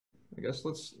I guess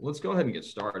let's go ahead and get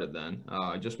started then.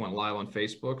 I just went live on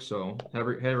Facebook, so hey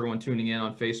everyone tuning in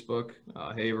on Facebook.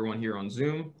 Hey everyone here on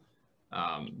Zoom.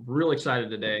 Real excited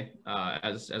today.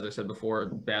 As I said before,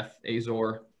 Beth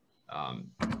Azor,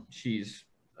 she's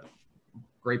a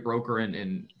great broker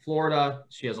in Florida.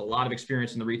 She has a lot of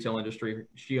experience in the retail industry.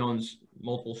 She owns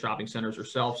multiple shopping centers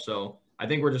herself, so I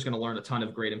think we're just going to learn a ton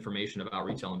of great information about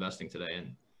retail investing today.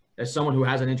 And as someone who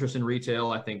has an interest in retail,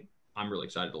 I think I'm really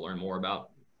excited to learn more about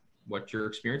what your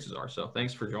experiences are. So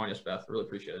thanks for joining us, Beth. Really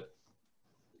appreciate it.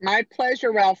 My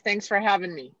pleasure, Ralph. Thanks for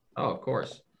having me. Oh, of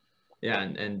course. Yeah,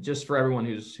 and just for everyone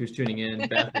who's tuning in,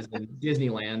 Beth is in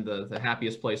Disneyland, the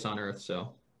happiest place on earth.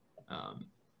 So,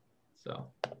 so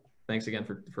thanks again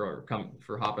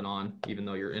for hopping on, even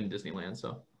though you're in Disneyland.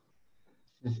 So,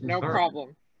 no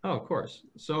problem. Oh, of course.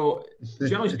 So,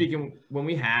 generally speaking, when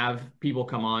we have people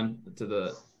come on to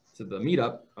the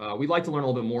meetup, we'd like to learn a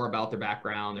little bit more about their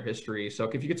background, their history. So,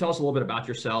 if you could tell us a little bit about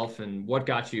yourself and what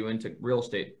got you into real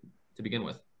estate to begin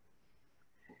with.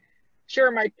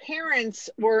 Sure. My parents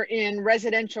were in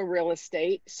residential real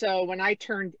estate. So when I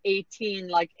turned 18,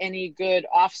 like any good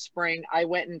offspring, I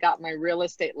went and got my real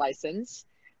estate license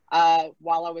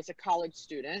while I was a college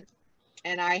student.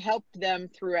 And I helped them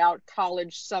throughout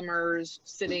college summers,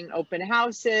 sitting open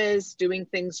houses, doing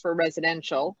things for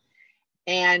residential,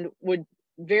 and would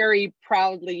very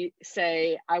proudly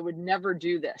say I would never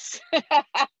do this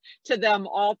to them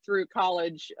all through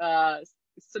college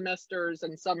semesters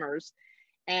and summers.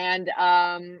 And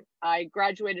I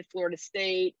graduated Florida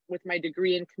State with my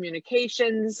degree in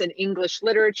communications and English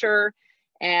literature.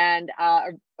 And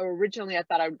originally I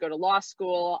thought I would go to law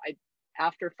school.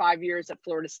 After 5 years at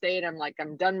Florida State, I'm like,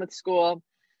 I'm done with school.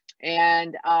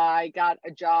 And I got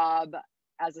a job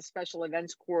as a special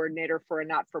events coordinator for a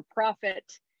not-for-profit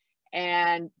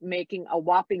and making a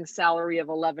whopping salary of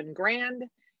 11 grand.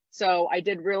 So I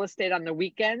did real estate on the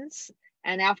weekends.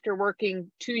 And after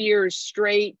working 2 years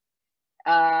straight,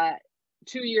 2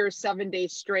 years, 7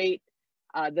 days straight,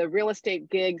 the real estate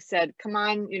gig said, come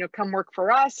on, come work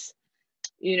for us.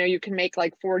 You can make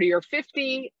like 40 or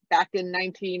 50. Back in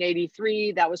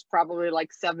 1983, that was probably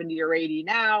like 70 or 80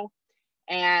 now.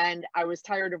 And I was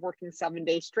tired of working 7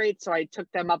 days straight. So I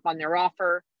took them up on their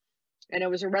offer, and it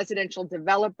was a residential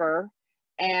developer.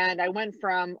 And I went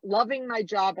from loving my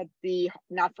job at the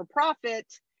not-for-profit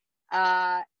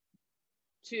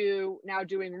to now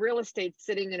doing real estate,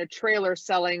 sitting in a trailer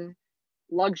selling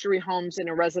luxury homes in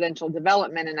a residential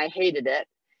development, and I hated it.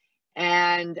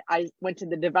 And I went to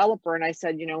the developer and I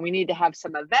said, we need to have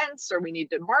some events, or we need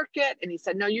to market. And he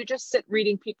said, no, you just sit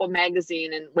reading People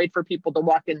magazine and wait for people to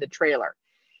walk in the trailer.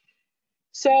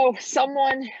 So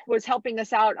someone was helping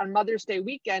us out on Mother's Day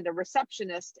weekend, a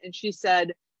receptionist, and she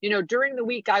said, during the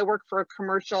week I work for a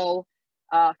commercial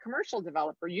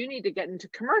developer. You need to get into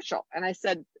commercial. And I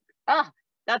said,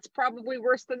 that's probably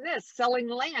worse than this. Selling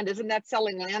land. Isn't that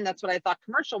selling land? That's what I thought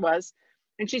commercial was.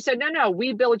 And she said, no,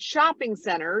 we build shopping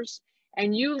centers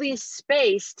and you lease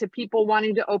space to people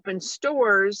wanting to open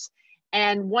stores.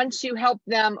 And once you help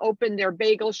them open their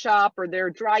bagel shop or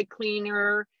their dry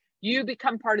cleaner, you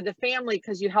become part of the family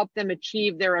because you help them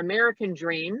achieve their American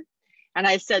dream. And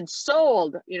I said,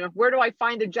 sold. Where do I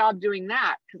find a job doing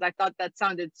that? Because I thought that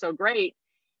sounded so great.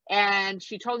 And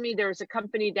she told me there's a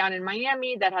company down in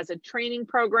Miami that has a training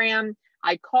program.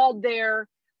 I called there.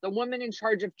 The woman in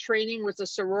charge of training was a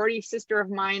sorority sister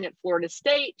of mine at Florida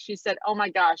State. She said, oh my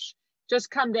gosh, just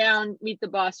come down, meet the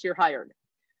boss, you're hired.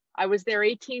 I was there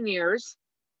 18 years.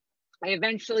 I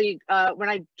eventually, when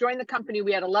I joined the company,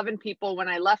 we had 11 people. When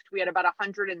I left, we had about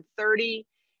 130.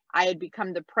 I had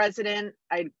become the president.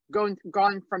 I'd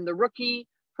gone from the rookie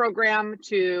program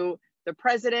to the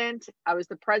president. I was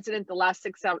the president the last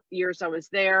 6 years I was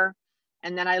there.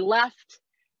 And then I left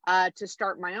to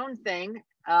start my own thing.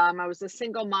 I was a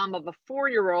single mom of a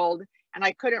 4-year-old, and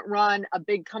I couldn't run a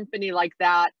big company like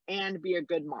that and be a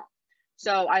good mom.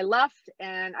 So I left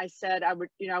and I said I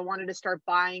wanted to start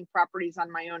buying properties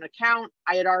on my own account.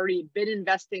 I had already been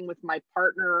investing with my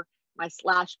partner, my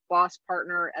 /boss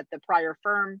partner at the prior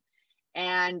firm.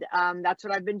 And that's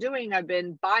what I've been doing. I've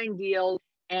been buying deals,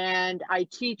 and I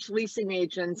teach leasing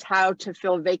agents how to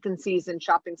fill vacancies in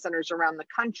shopping centers around the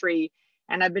country.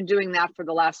 And I've been doing that for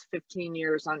the last 15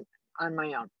 years on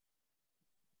my own.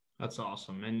 That's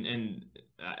awesome. And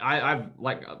I've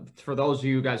like, for those of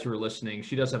you guys who are listening,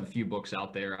 she does have a few books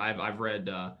out there. I've read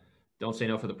Don't Say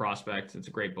No for the Prospect. It's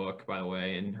a great book, by the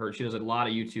way. And she does a lot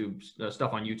of YouTube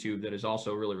stuff on YouTube that is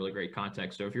also really, really great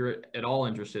content. So if you're at all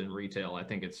interested in retail, I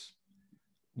think it's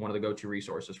one of the go-to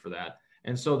resources for that.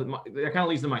 And so that kind of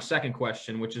leads to my second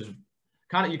question, which is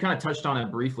you kind of touched on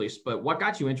it briefly, but what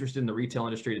got you interested in the retail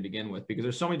industry to begin with? Because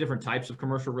there's so many different types of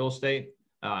commercial real estate.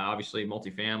 Obviously,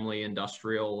 multifamily,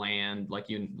 industrial, land. Like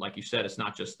you said, it's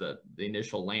not just the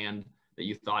initial land that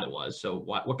you thought it was. So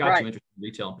what got you interested in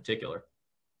retail in particular?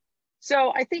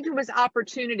 So I think it was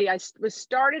opportunity. I was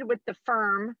started with the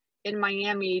firm in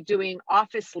Miami doing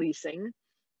office leasing.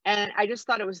 And I just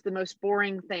thought it was the most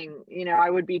boring thing. You know, I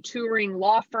would be touring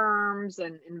law firms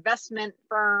and investment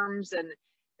firms, and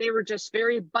they were just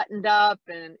very buttoned up.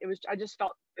 And I just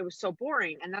felt it was so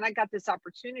boring. And then I got this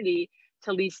opportunity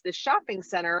to lease this shopping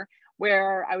center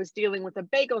where I was dealing with a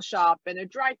bagel shop and a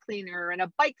dry cleaner and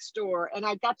a bike store. And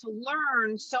I got to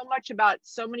learn so much about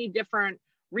so many different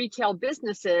retail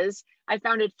businesses. I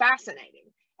found it fascinating.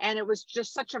 And it was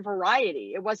just such a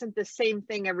variety. It wasn't the same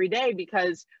thing every day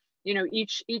because, you know,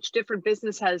 each different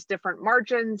business has different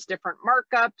margins, different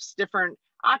markups, different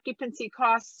occupancy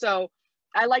costs. So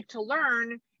I like to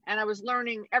learn, and I was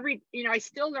learning I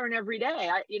still learn every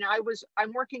day.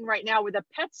 I'm working right now with a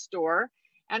pet store,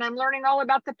 and I'm learning all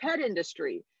about the pet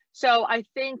industry. So I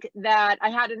think that I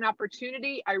had an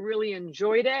opportunity. I really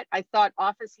enjoyed it. I thought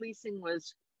office leasing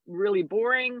was really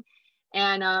boring.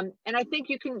 And I think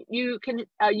you can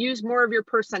use more of your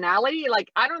personality. Like,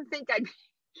 I don't think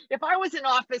if I was in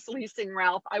office leasing,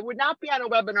 Ralph, I would not be on a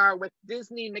webinar with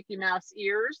Disney Mickey Mouse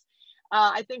ears.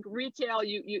 I think retail,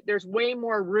 there's way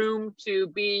more room to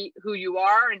be who you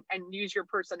are and use your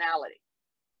personality.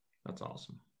 That's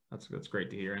awesome. That's great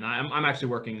to hear. And I'm actually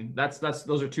working.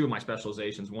 Those are two of my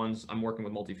specializations. One's I'm working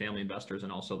with multifamily investors,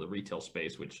 and also the retail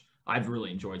space, which I've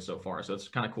really enjoyed so far. So it's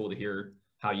kind of cool to hear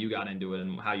how you got into it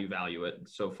and how you value it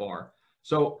so far.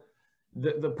 So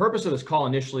the purpose of this call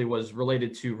initially was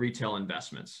related to retail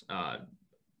investments.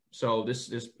 So this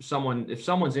is if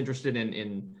someone's interested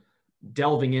in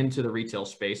delving into the retail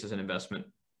space as an investment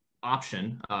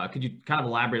option, could you kind of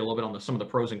elaborate a little bit on some of the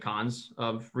pros and cons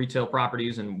of retail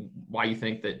properties and why you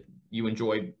think that you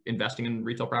enjoy investing in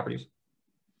retail properties?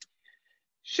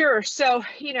 Sure. So,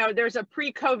 there's a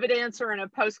pre-COVID answer and a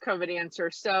post-COVID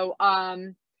answer. So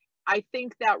I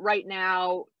think that right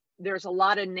now there's a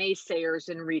lot of naysayers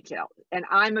in retail, and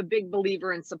I'm a big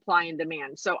believer in supply and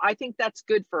demand. So I think that's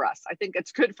good for us. I think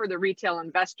it's good for the retail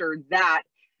investor that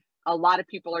a lot of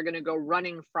people are going to go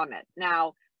running from it.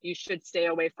 Now, you should stay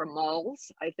away from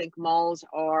malls. I think malls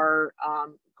are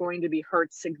going to be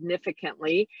hurt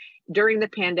significantly. During the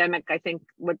pandemic, I think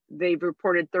what they've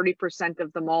reported, 30%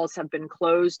 of the malls have been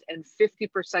closed, and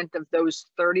 50% of those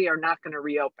 30 are not going to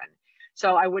reopen.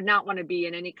 So I would not want to be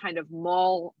in any kind of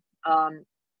mall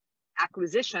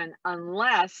acquisition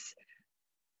unless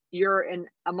you're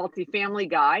a multifamily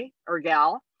guy or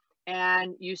gal,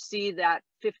 and you see that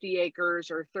 50 acres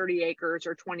or 30 acres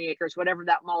or 20 acres, whatever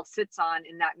that mall sits on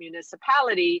in that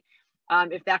municipality,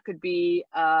 if that could be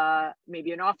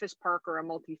maybe an office park or a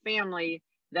multifamily,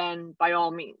 then by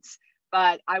all means.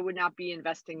 But I would not be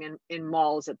investing in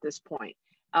malls at this point.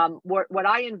 What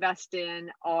I invest in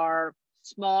are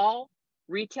small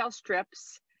retail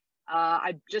strips.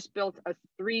 I just built a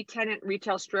 3-tenant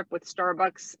retail strip with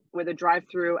Starbucks with a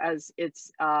drive-through as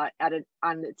it's on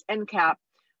its end cap.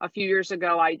 A few years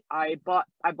ago, I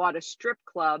bought a strip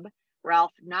club.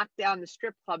 Ralph knocked down the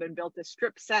strip club and built a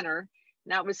strip center.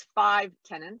 And that was 5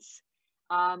 tenants.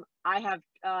 I have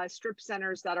strip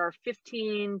centers that are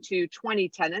 15 to 20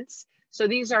 tenants. So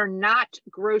these are not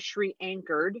grocery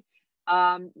anchored.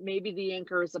 Maybe the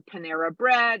anchor is a Panera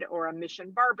Bread or a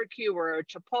Mission Barbecue or a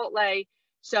Chipotle.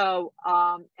 So,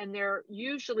 and they're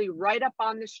usually right up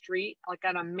on the street, like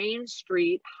on a main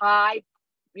street, high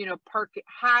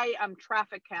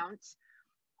traffic counts.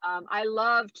 I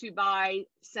love to buy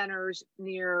centers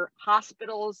near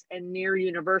hospitals and near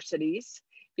universities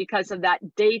because of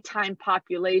that daytime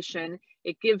population.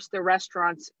 It gives the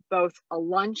restaurants both a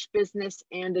lunch business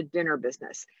and a dinner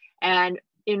business. And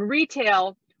in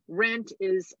retail, rent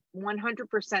is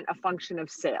 100% a function of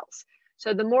sales.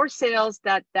 So the more sales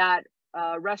that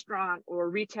restaurant or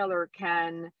retailer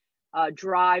can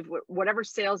drive, whatever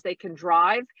sales they can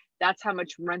drive, that's how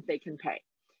much rent they can pay.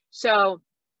 So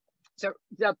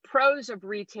the pros of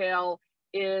retail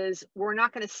is we're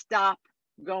not going to stop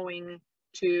going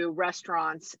to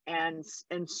restaurants and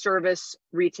service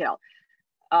retail.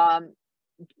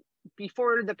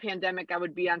 Before the pandemic, I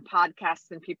would be on podcasts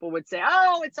and people would say,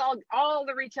 oh, it's all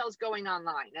the retail's going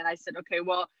online. And I said, okay,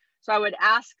 well, so I would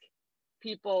ask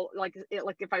people, like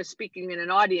if I was speaking in an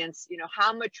audience,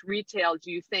 how much retail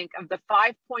do you think of the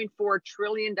 $5.4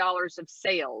 trillion of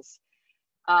sales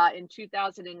in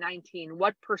 2019,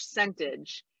 what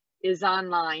percentage is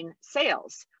online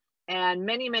sales? And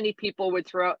many people would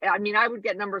I would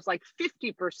get numbers like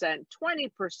 50%,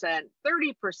 20%,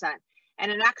 30%.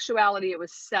 And in actuality, it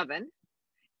was 7%.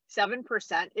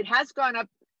 It has gone up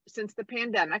since the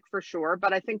pandemic for sure,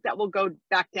 but I think that will go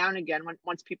back down again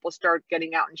once people start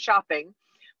getting out and shopping.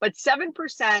 But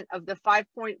 7% of the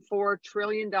 $5.4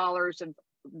 trillion of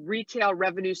retail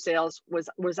revenue sales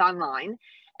was online.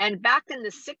 And back in the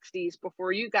 60s,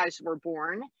 before you guys were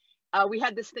born, we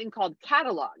had this thing called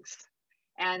catalogs,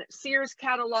 and Sears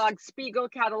catalog, Spiegel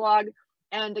catalog,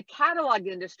 and the catalog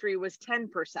industry was 10%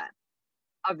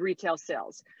 of retail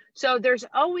sales. So there's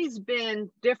always been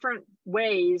different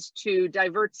ways to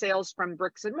divert sales from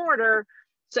bricks and mortar.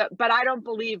 So, but I don't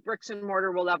believe bricks and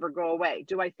mortar will ever go away.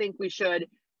 Do I think we should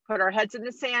put our heads in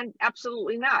the sand?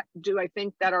 Absolutely not. Do I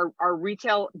think that our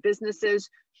retail businesses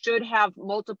should have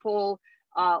multiple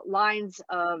lines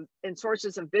of and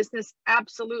sources of business?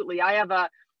 Absolutely. I have a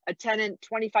tenant,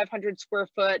 2,500 square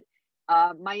foot,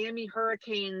 Miami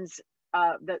Hurricanes,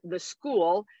 the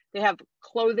school. They have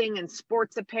clothing and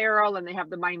sports apparel, and they have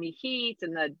the Miami Heat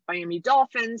and the Miami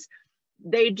Dolphins.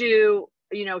 They do,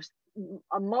 you know,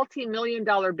 a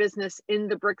multi-million-dollar business in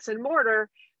the bricks and mortar,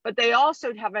 but they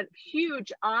also have a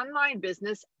huge online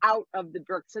business out of the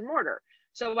bricks and mortar.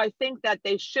 So I think that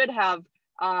they should have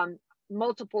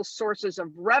multiple sources of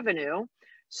revenue.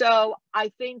 So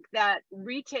I think that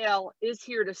retail is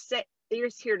here to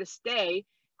stay.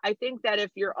 I think that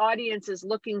if your audience is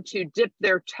looking to dip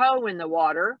their toe in the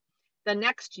water, the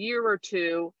next year or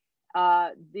two,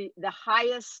 the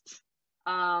highest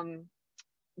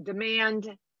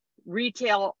demand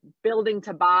retail building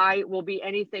to buy will be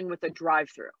anything with a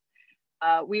drive-through.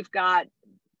 We've got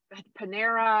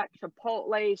Panera,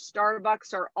 Chipotle,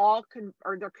 Starbucks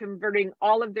they're converting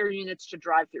all of their units to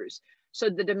drive-throughs. So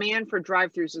the demand for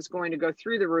drive-throughs is going to go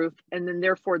through the roof, and then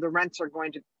therefore the rents are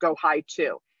going to go high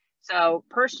too. So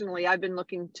personally, I've been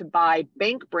looking to buy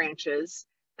bank branches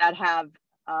that have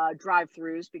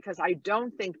drive-throughs, because I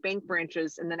don't think bank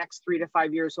branches in the next 3 to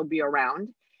 5 years will be around.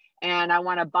 And I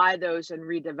want to buy those and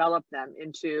redevelop them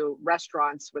into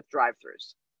restaurants with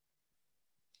drive-throughs.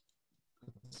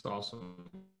 That's awesome.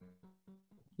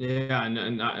 Yeah,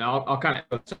 and I'll kind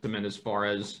of sentiment as far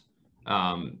as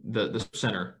the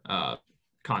center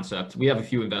concept. We have a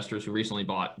few investors who recently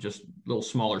bought just little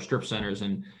smaller strip centers,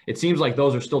 and it seems like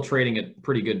those are still trading at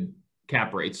pretty good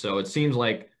cap rates. So it seems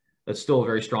like that's still a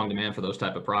very strong demand for those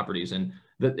type of properties. And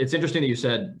it's interesting that you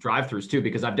said drive-throughs too,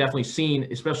 because I've definitely seen,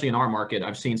 especially in our market,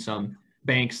 I've seen some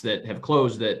banks that have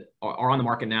closed that are on the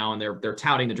market now, and they're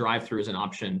touting the drive-through as an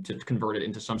option to convert it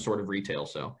into some sort of retail.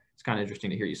 So it's kind of interesting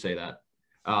to hear you say that.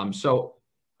 So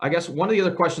I guess one of the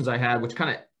other questions I had, which kind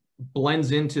of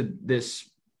blends into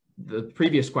the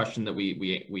previous question that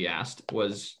we asked,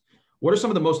 was what are some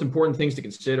of the most important things to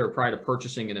consider prior to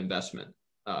purchasing an investment,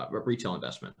 a retail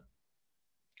investment?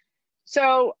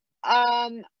 So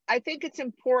I think it's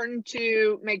important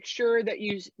to make sure that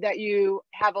you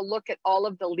have a look at all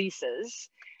of the leases.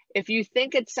 If you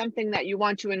think it's something that you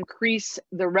want to increase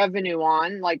the revenue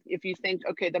on, like if you think,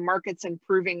 okay, the market's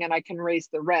improving and I can raise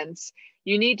the rents,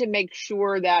 you need to make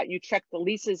sure that you check the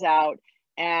leases out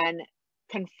and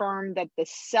confirm that the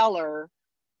seller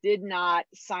did not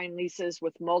sign leases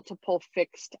with multiple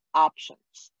fixed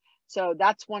options. So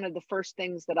that's one of the first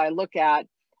things that I look at.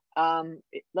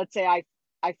 Let's say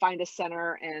I find a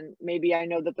center, and maybe I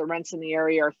know that the rents in the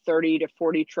area are 30 to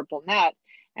 40 triple net,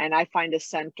 and I find a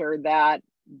center that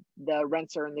the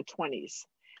rents are in the 20s.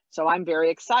 So I'm very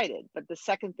excited. But the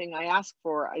second thing I ask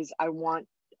for is I want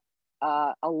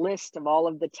a list of all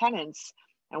of the tenants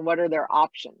and what are their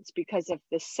options. Because if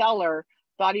the seller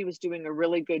thought he was doing a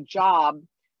really good job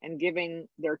and giving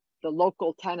the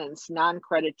local tenants,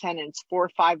 non-credit tenants, 4 or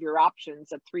 5 year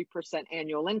options at 3%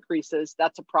 annual increases,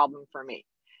 that's a problem for me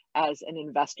as an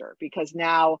investor, because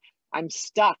now I'm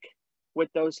stuck with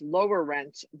those lower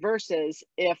rents versus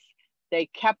if they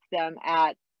kept them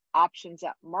at options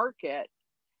at market.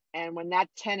 And when that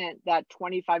tenant, that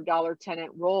 $25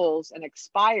 tenant rolls and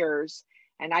expires,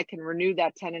 and I can renew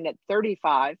that tenant at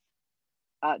 35,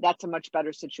 that's a much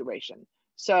better situation.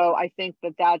 So I think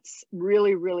that that's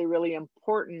really, really, really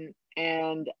important.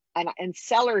 And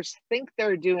sellers think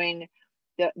they're doing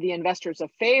the investors a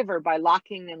favor by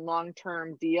locking in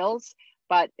long-term deals,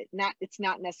 but it's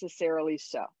not necessarily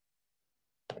so.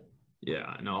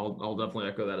 Yeah, no, I'll definitely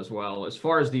echo that as well. As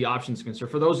far as the options concerned,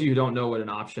 for those of you who don't know what an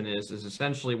option is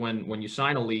essentially when you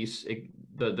sign a lease,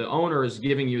 the owner is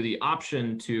giving you the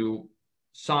option to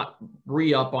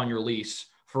re-up on your lease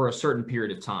for a certain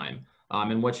period of time.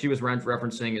 And what she was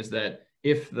referencing is that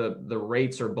if the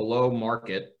rates are below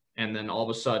market and then all of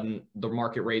a sudden the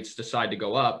market rates decide to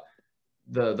go up,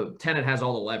 the tenant has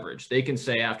all the leverage. They can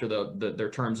say after their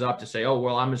term's up to say, oh,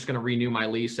 well, I'm just going to renew my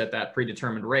lease at that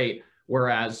predetermined rate.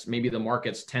 whereas maybe the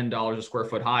market's $10 a square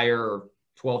foot higher or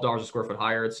 $12 a square foot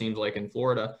higher, it seems like in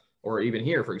Florida or even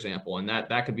here, for example. And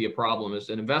that could be a problem as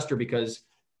an investor because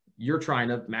you're trying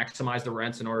to maximize the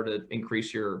rents in order to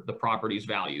increase the property's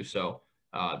value. So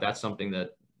that's something that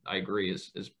I agree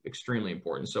is extremely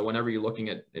important. So whenever you're looking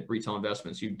at retail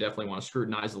investments, you definitely want to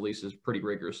scrutinize the leases pretty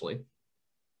rigorously.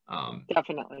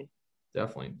 Definitely.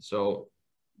 So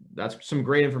that's some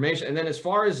great information. And then as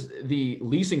far as the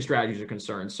leasing strategies are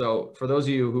concerned, so for those of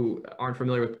you who aren't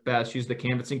familiar with Beth, she's the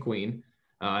canvassing queen.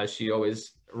 She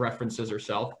always references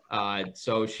herself.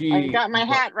 So I got my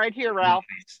hat right here, Ralph.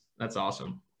 That's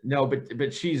awesome. No,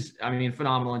 but she's, I mean,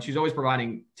 phenomenal. And she's always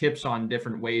providing tips on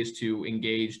different ways to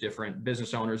engage different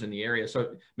business owners in the area.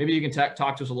 So maybe you can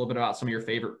talk to us a little bit about some of your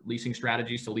favorite leasing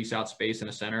strategies to lease out space in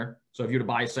a center. So if you were to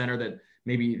buy a center that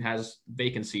maybe has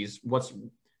vacancies,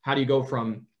 how do you go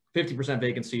from 50%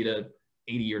 vacancy to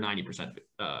 80 or 90%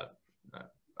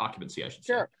 occupancy, I should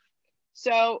say? Sure.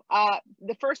 So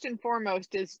the first and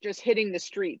foremost is just hitting the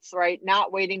streets, right?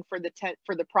 Not waiting for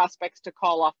the prospects to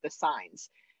call off the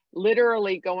signs.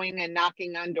 Literally going and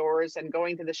knocking on doors and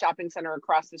going to the shopping center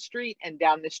across the street and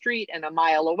down the street and a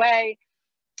mile away,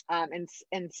 and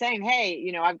saying, hey,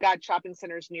 you know, I've got shopping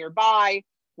centers nearby.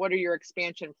 What are your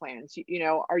expansion plans? You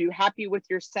know, are you happy with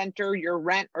your center, your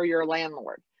rent, or your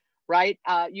landlord, right?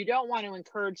 You don't want to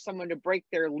encourage someone to break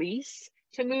their lease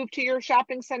to move to your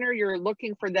shopping center. You're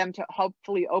looking for them to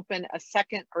hopefully open a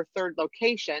second or third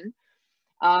location.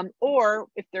 Or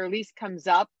if their lease comes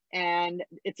up and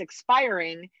it's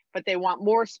expiring, but they want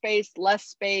more space, less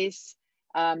space,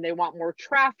 they want more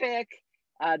traffic,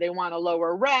 they want a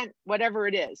lower rent, whatever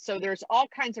it is. So there's all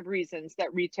kinds of reasons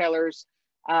that retailers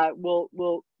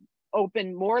will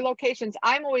open more locations.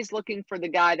 I'm always looking for the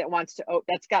guy that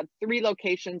that's got 3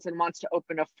 locations and wants to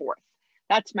open a 4th.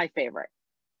 That's my favorite.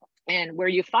 And where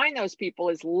you find those people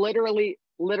is literally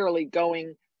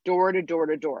going door to door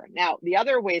to door. Now, the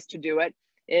other ways to do it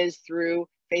is through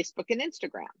Facebook and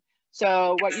Instagram.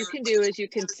 So what you can do is you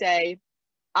can say,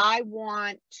 I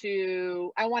want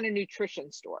a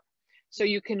nutrition store. So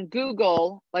you can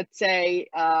Google, let's say,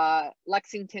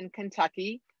 Lexington,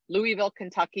 Kentucky, Louisville,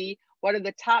 Kentucky. What are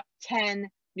the top 10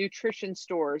 nutrition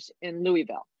stores in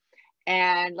Louisville?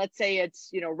 And let's say it's,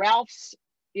 you know, Ralph's,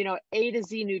 you know, A to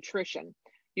Z Nutrition.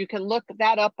 You can look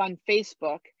that up on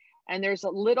Facebook, and there's a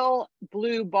little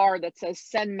blue bar that says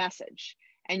send message.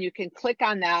 And you can click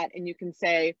on that and you can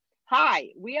say, hi,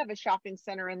 we have a shopping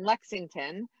center in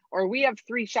Lexington, or we have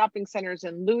 3 shopping centers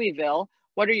in Louisville.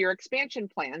 What are your expansion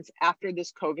plans after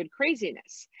this COVID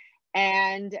craziness?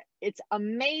 And it's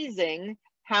amazing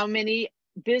how many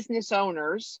business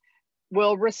owners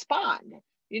will respond.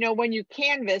 You know, when you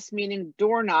canvass, meaning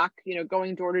door knock, you know,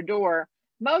 going door to door,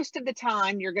 most of the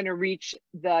time you're going to reach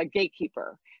the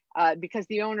gatekeeper because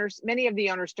many of the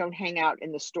owners don't hang out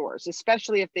in the stores,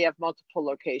 especially if they have multiple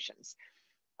locations.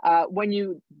 When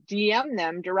you DM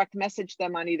them, direct message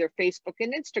them on either Facebook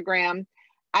and Instagram,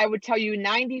 I would tell you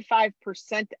 95%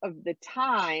 of the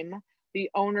time,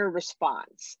 the owner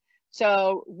responds.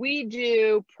 So we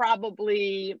do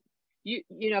probably, you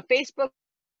know, Facebook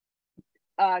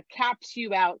caps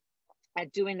you out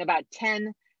at doing about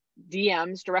 10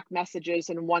 DMs, direct messages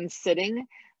in one sitting.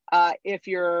 If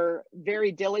you're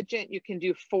very diligent, you can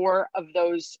do 4 of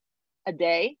those a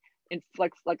day. And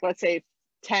like let's say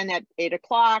 10 at 8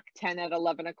 o'clock, 10 at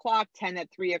 11 o'clock, 10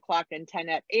 at 3 o'clock, and 10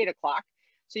 at 8 o'clock.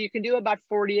 So you can do about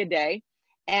 40 a day.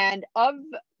 And of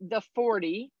the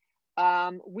 40,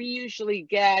 we usually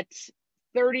get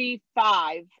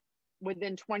 35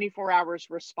 within 24 hours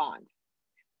respond.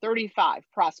 35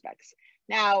 prospects.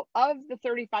 Now, of the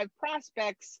 35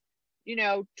 prospects, you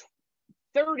know,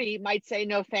 30 might say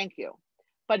no, thank you.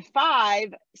 But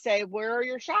 5 say, where are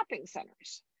your shopping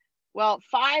centers? Well,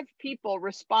 5 people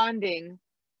responding,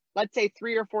 let's say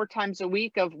 3 or 4 times a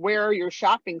week of where are your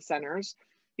shopping centers,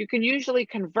 you can usually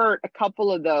convert a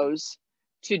couple of those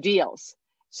to deals.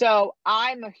 So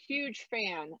I'm a huge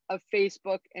fan of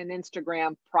Facebook and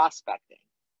Instagram prospecting.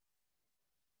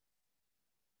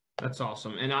 That's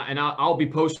awesome. And I'll be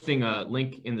posting a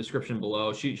link in the description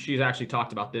below. She's actually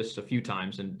talked about this a few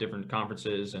times in different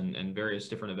conferences and various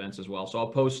different events as well. So I'll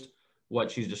post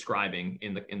what she's describing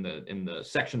in the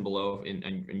section below in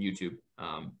YouTube.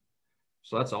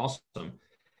 So that's awesome.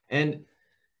 And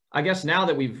I guess now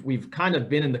that we've kind of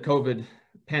been in the COVID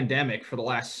pandemic for the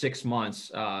last 6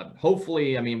 months,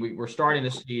 hopefully, I mean, we're starting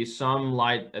to see some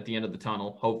light at the end of the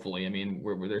tunnel. Hopefully, I mean,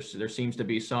 there seems to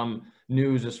be some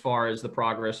news as far as the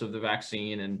progress of the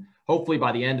vaccine, and hopefully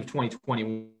by the end of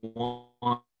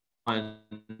 2021,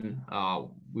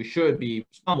 we should be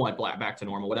somewhat back to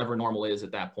normal, whatever normal is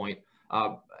at that point.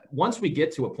 Once we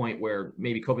get to a point where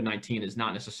maybe COVID-19 is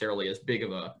not necessarily as big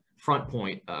of a front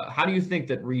point, how do you think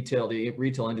that the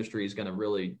retail industry is going to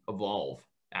really evolve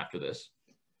after this?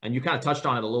 And you kind of touched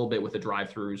on it a little bit with the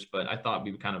drive-throughs, but I thought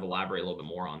we would kind of elaborate a little bit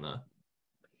more on the.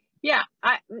 Yeah,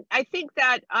 I think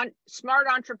that smart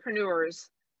entrepreneurs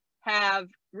have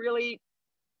really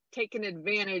taken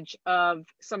advantage of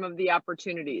some of the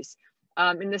opportunities.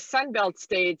 In the Sunbelt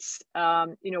states,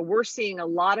 we're seeing a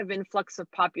lot of influx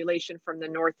of population from the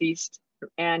Northeast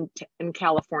and in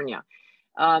California.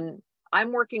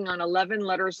 I'm working on 11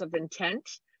 letters of intent.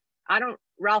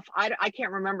 Ralph, I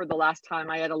can't remember the last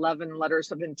time I had 11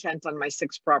 letters of intent on my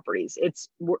 6 properties.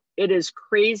 It is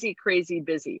crazy, crazy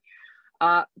busy.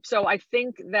 So I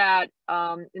think that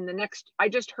I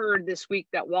just heard this week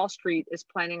that Wall Street is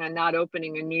planning on not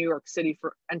opening in New York City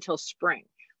until spring,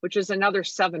 which is another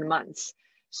 7 months.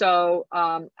 So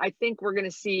I think we're going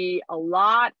to see a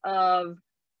lot of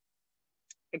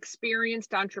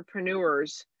experienced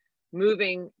entrepreneurs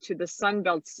moving to the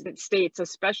Sunbelt states,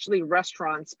 especially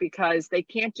restaurants, because they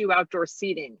can't do outdoor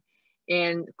seating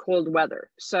in cold weather.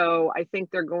 So I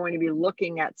think they're going to be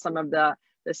looking at some of the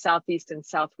Southeast and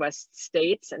Southwest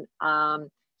states. And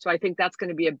so I think that's going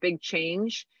to be a big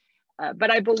change.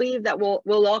 But I believe that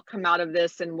we'll all come out of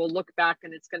this and we'll look back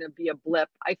and it's going to be a blip.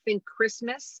 I think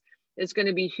Christmas is going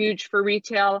to be huge for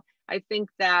retail. I think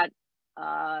that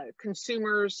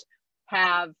consumers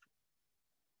have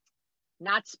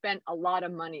not spent a lot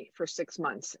of money for 6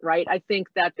 months, right? I think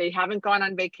that they haven't gone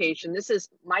on vacation. This is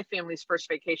my family's first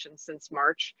vacation since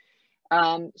March.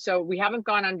 So we haven't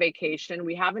gone on vacation.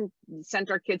 We haven't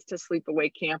sent our kids to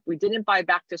sleepaway camp. We didn't buy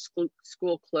back to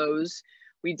school clothes.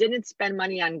 We didn't spend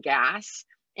money on gas,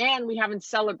 and we haven't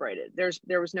celebrated.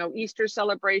 There was no Easter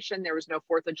celebration. There was no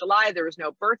 4th of July. There was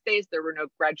no birthdays. There were no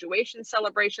graduation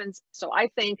celebrations. So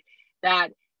I think that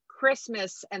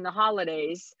Christmas and the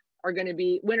holidays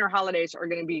winter holidays are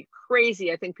going to be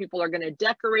crazy. I think people are going to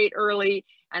decorate early,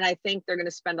 and I think they're going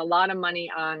to spend a lot of money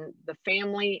on the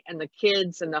family and the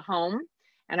kids and the home.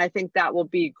 And I think that will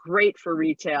be great for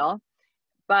retail.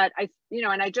 But I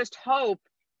just hope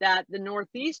that the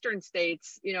Northeastern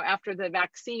states, after the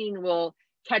vaccine, will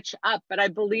catch up. But I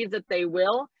believe that they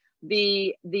will.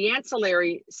 The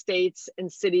ancillary states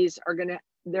and cities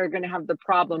they're going to have the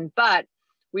problem. But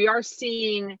we are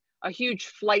seeing a huge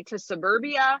flight to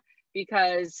suburbia,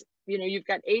 because you've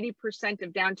got 80%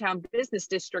 of downtown business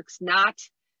districts not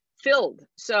filled.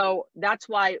 So that's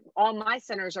why all my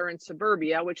centers are in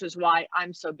suburbia, which is why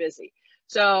I'm so busy.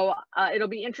 So it'll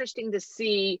be interesting to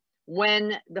see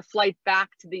when the flight back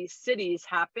to these cities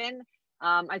happen.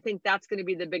 I think that's going to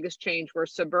be the biggest change, where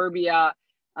suburbia,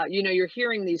 you're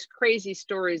hearing these crazy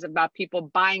stories about people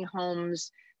buying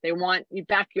homes. They want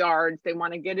backyards. They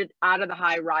want to get it out of the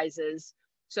high rises.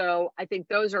 So I think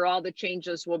those are all the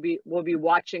changes we'll be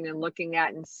watching and looking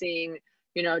at and seeing,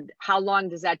 how long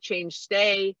does that change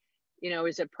stay?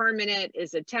 Is it permanent?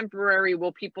 Is it temporary?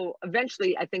 Will people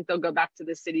eventually, I think they'll go back to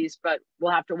the cities, but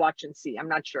we'll have to watch and see. I'm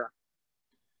not sure.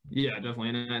 Yeah, definitely.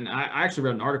 And I actually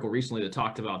read an article recently that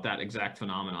talked about that exact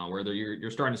phenomenon, where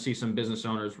you're starting to see some business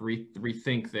owners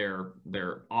rethink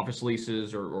their office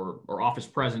leases or office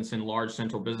presence in large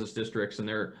central business districts, and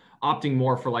they're opting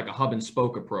more for like a hub and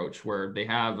spoke approach, where they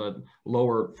have a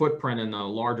lower footprint in a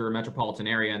larger metropolitan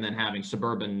area and then having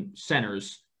suburban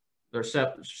centers, their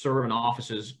suburban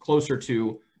offices closer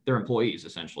to their employees,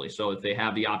 essentially. So if they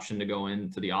have the option to go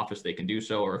into the office, they can do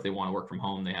so, or if they want to work from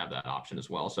home, they have that option as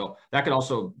well. So that could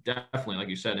also definitely, like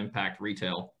you said, impact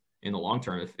retail in the long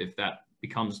term if that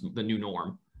becomes the new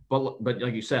norm. But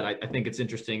like you said, I think it's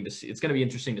interesting to see. It's going to be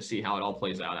interesting to see how it all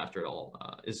plays out after it all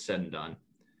is said and done.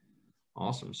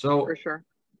 Awesome. So for sure.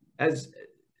 As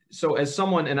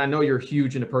someone, and I know you're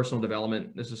huge into personal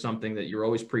development, this is something that you're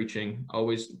always preaching,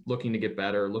 always looking to get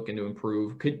better, looking to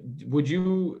improve. Would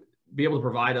you be able to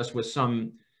provide us with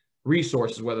some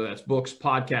resources, whether that's books,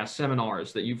 podcasts,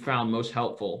 seminars, that you found most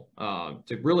helpful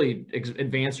to really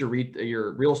advance your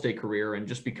real estate career and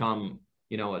just become,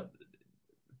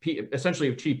 essentially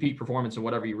achieve peak performance in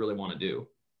whatever you really want to do?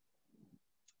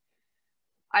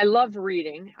 I love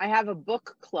reading. I have a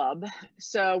book club.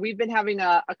 So we've been having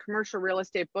a commercial real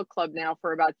estate book club now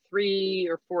for about 3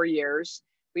 or 4 years.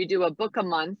 We do a book a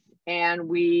month, and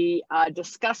we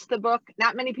discuss the book.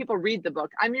 Not many people read the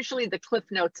book. I'm usually the cliff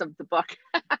notes of the book,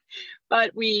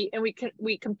 but we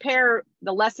compare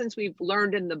the lessons we've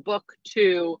learned in the book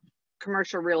to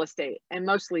commercial real estate, and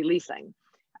mostly leasing.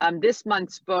 This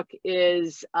month's book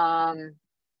is Can't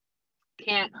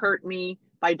Hurt Me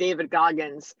by David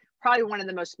Goggins. Probably one of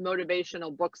the most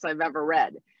motivational books I've ever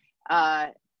read.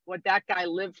 what that guy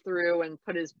lived through and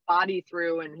put his body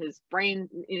through and his brain,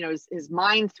 you know, his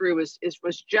mind through was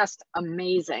just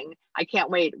amazing. I can't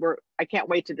wait. I can't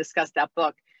wait to discuss that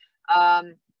book.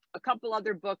 A couple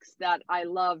other books that I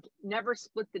loved: Never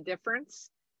Split the Difference.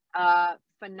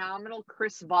 Phenomenal.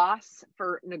 Chris Voss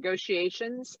for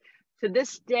negotiations. To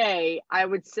this day, I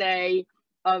would say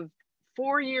of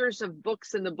 4 years of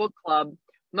books in the book club,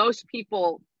 most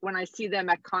people, when I see them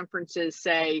at conferences,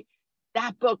 say,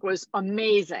 that book was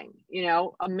amazing, you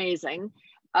know, amazing.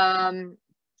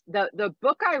 The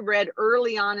book I read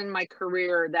early on in my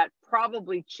career that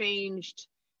probably changed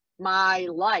my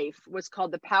life was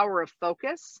called The Power of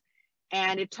Focus.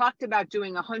 And it talked about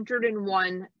doing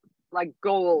 101 like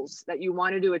goals that you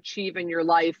wanted to achieve in your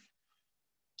life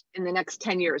in the next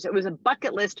 10 years. It was a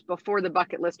bucket list before the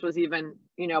bucket list was even,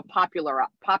 you know,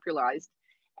 popularized.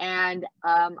 And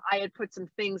I had put some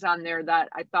things on there that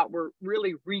I thought were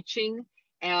really reaching,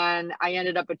 and I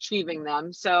ended up achieving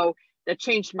them. So that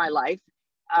changed my life.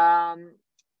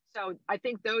 So I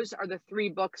think those are the 3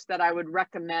 books that I would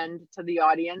recommend to the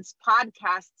audience.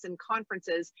 Podcasts and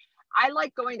conferences. I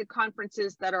like going to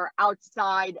conferences that are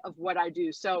outside of what I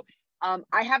do. So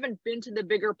I haven't been to the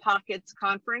Bigger Pockets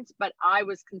conference, but I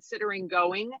was considering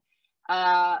going.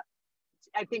 I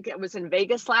think it was in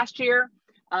Vegas last year.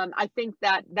 I think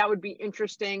that would be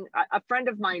interesting. A friend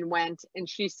of mine went, and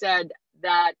she said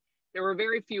that there were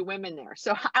very few women there.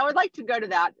 So I would like to go to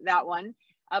that one.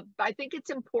 But I think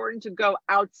it's important to go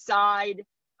outside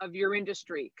of your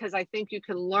industry, because I think you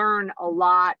can learn a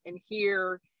lot and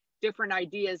hear different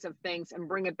ideas of things and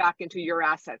bring it back into your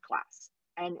asset class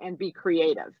and be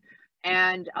creative.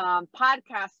 And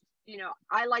podcasts, you know,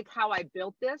 I like how I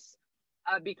built this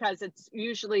because it's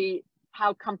usually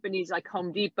how companies like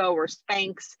Home Depot or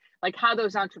Spanx, like how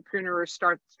those entrepreneurs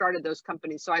started those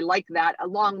companies. So I like that,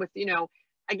 along with, you know,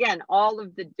 again, all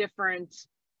of the different,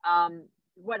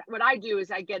 what I do is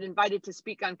I get invited to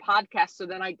speak on podcasts. So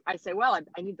then I say, well,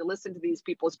 I need to listen to these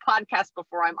people's podcasts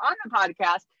before I'm on the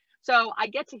podcast. So I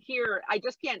get to hear, I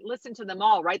just can't listen to them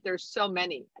all, right? There's so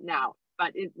many now,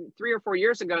 but 3 or 4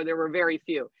 years ago, there were very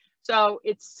few. So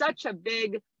it's such a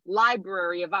big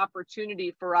library of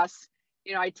opportunity for us.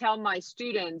 You know, I tell my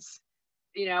students,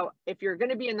 you know, if you're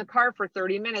going to be in the car for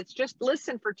 30 minutes, just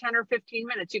listen for 10 or 15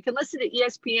 minutes. You can listen to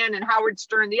ESPN and Howard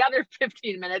Stern the other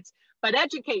 15 minutes, but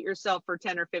educate yourself for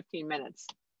 10 or 15 minutes.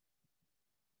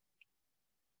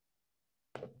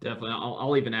 Definitely.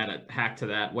 I'll even add a hack to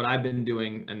that. What I've been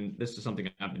doing, and this is something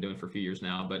I've been doing for a few years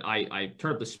now, but I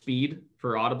turn up the speed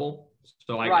for Audible.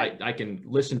 So I can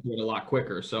listen to it a lot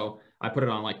quicker. So I put it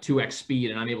on like 2x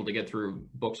speed, and I'm able to get through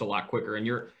books a lot quicker. And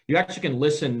you actually can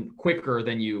listen quicker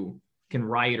than you can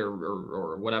write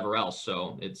or whatever else.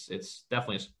 So it's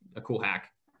definitely a cool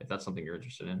hack if that's something you're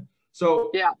interested in. So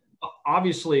yeah,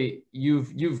 obviously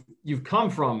you've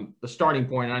come from the starting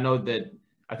point. And I know that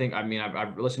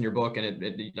I've listened to your book,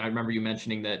 and I remember you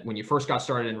mentioning that when you first got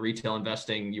started in retail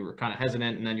investing, you were kind of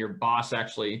hesitant, and then your boss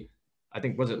actually, I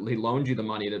think, he loaned you the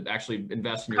money to actually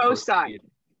invest in your co-signed.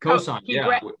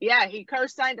 Yeah. He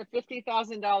co-signed a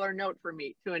 $50,000 note for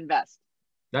me to invest.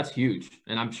 That's huge.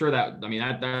 And I'm sure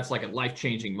that's like a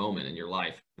life-changing moment in your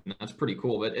life. And that's pretty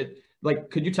cool. But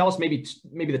could you tell us maybe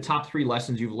the top 3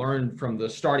 lessons you've learned from the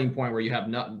starting point where you have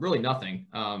really nothing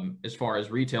as far as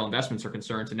retail investments are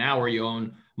concerned, to now where you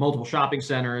own multiple shopping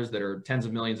centers that are tens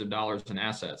of millions of dollars in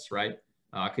assets, right?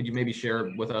 Could you maybe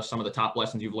share with us some of the top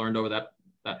lessons you've learned over that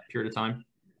period of time?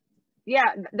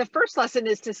 Yeah, the first lesson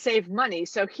is to save money.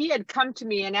 So he had come to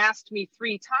me and asked me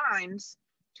 3 times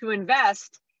to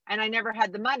invest, and I never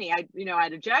had the money. I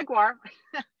had a Jaguar.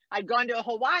 I'd gone to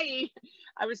Hawaii.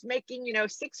 I was making,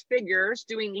 6 figures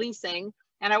doing leasing,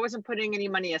 and I wasn't putting any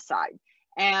money aside.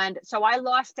 And so I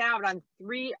lost out on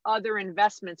 3 other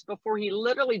investments before he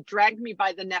literally dragged me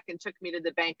by the neck and took me to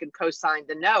the bank and co-signed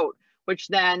the note, which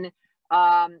then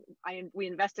we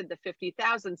invested the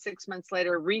 $50,000. 6 months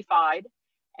later, refied,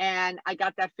 and I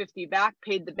got that 50 back,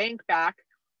 paid the bank back,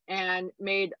 and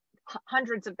made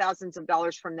hundreds of thousands of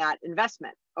dollars from that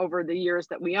investment over the years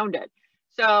that we owned it.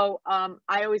 So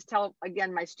I always tell,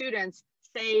 again, my students,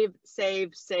 save,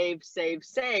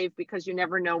 because you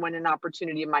never know when an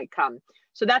opportunity might come.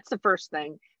 So that's the first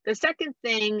thing. The second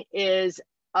thing is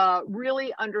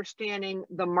really understanding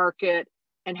the market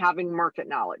and having market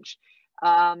knowledge.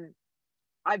 A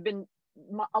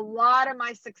lot of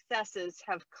my successes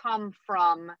have come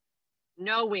from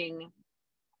knowing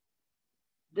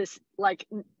this, like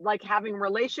having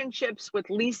relationships with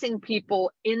leasing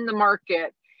people in the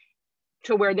market,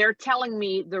 to where they're telling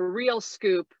me the real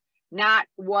scoop, not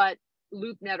what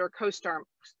LoopNet or CoStar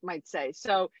might say.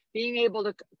 So being able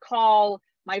to call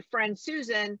my friend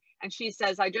Susan And she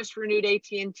says, I just renewed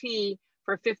AT&T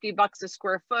for $50 a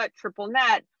square foot, triple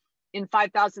net in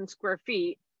 5,000 square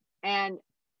feet. And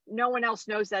no one else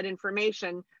knows that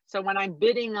information. So when I'm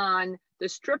bidding on the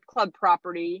strip club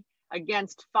property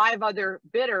against 5 other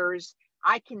bidders,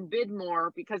 I can bid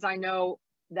more because I know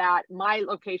that my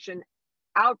location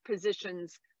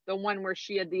outpositions the one where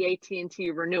she had the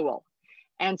AT&T renewal.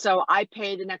 And so I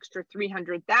paid an extra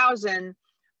 $300,000.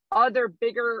 Other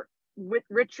bigger,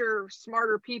 richer,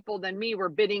 smarter people than me were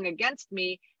bidding against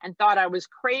me and thought I was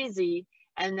crazy.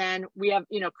 And then we have,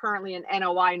 you know, currently an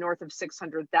NOI north of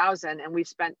 600,000, and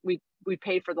we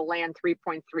paid for the land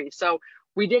 3.3. So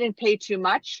we didn't pay too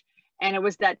much. And it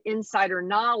was that insider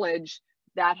knowledge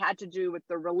that had to do with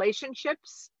the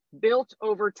relationships built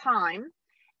over time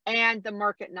and the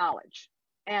market knowledge.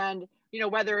 And, you know,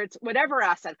 whether it's whatever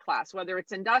asset class, whether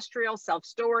it's industrial,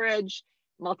 self-storage,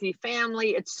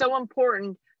 multifamily, it's so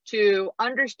important to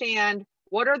understand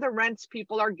what are the rents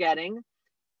people are getting,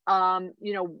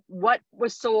 you know, what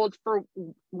was sold for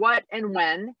what and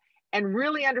when, and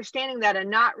really understanding that and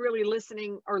not really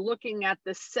listening or looking at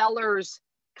the seller's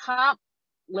comp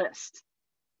list,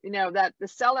 you know, that the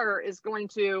seller is going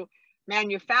to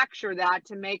manufacture that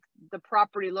to make the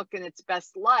property look in its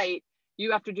best light.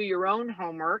 You have to do your own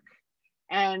homework.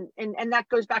 And that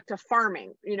goes back to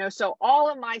farming, you know, so all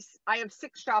of I have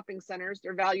 6 shopping centers.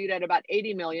 They're valued at about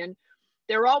 80 million.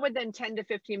 They're all within 10 to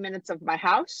 15 minutes of my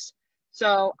house.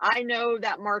 So I know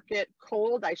that market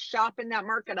cold. I shop in that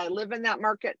market. I live in that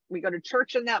market. We go to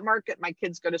church in that market. My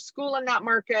kids go to school in that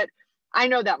market. I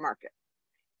know that market.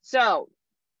 So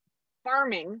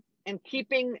farming and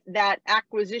keeping that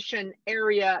acquisition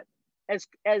area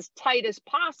as tight as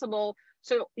possible.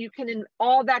 So you can, in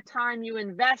all that time you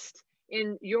invest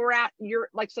in your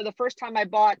like, so the first time I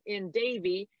bought in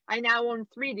Davie, I now own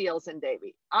 3 deals in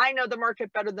Davie. I know the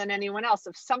market better than anyone else.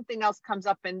 If something else comes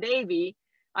up in Davie,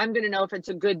 I'm going to know if it's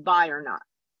a good buy or not.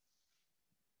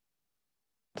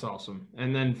 That's awesome.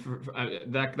 And then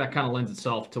that kind of lends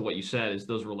itself to what you said, is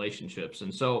those relationships.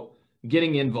 And so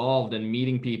getting involved and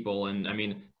meeting people. And I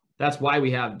mean, that's why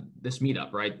we have this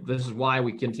meetup, right? This is why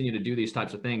we continue to do these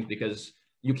types of things, because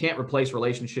you can't replace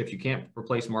relationships. You can't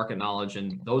replace market knowledge.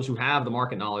 And those who have the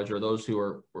market knowledge are those who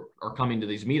are coming to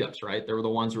these meetups, right? They're the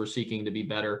ones who are seeking to be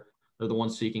better. They're the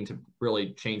ones seeking to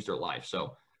really change their life.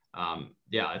 So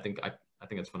yeah, I think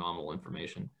it's phenomenal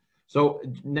information. So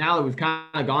now that we've kind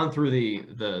of gone through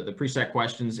the preset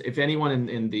questions, if anyone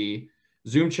in the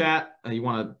Zoom chat, you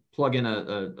want to plug in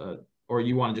or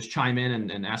you want to just chime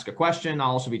in and ask a question, I'll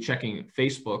also be checking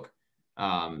Facebook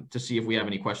to see if we have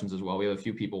any questions as well. We have a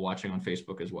few people watching on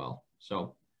Facebook as well.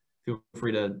 So feel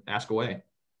free to ask away.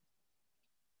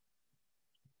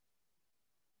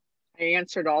 I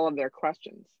answered all of their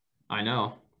questions. I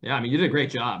know. Yeah, I mean, you did a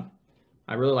great job.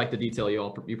 I really like the detail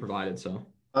you provided. So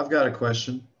I've got a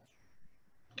question.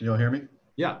 Can you all hear me?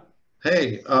 Yeah.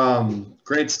 Hey,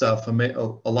 great stuff. A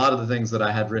lot of the things that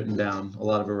I had written down, a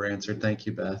lot of it were answered. Thank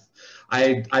you, Beth.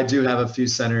 I do have a few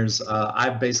centers.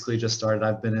 I've basically just started.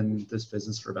 I've been in this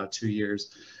business for about 2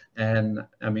 years. And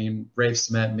I mean, Rafe's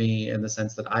met me in the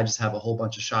sense that I just have a whole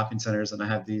bunch of shopping centers, and I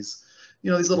have these,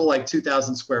 you know, these little like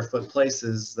 2,000 square foot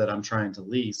places that I'm trying to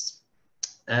lease.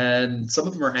 And some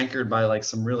of them are anchored by like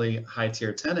some really high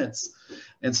tier tenants.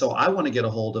 And so I want to get a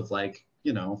hold of, like,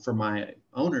 you know, for my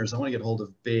owners, I want to get a hold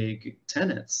of big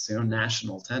tenants, you know,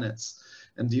 national tenants.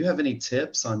 And do you have any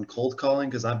tips on cold calling?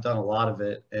 Because I've done a lot of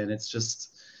it, and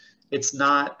it's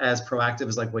not as proactive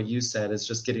as like what you said. It's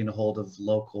just getting a hold of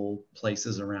local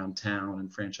places around town and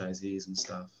franchisees and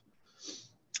stuff.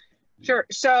 Sure.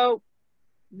 So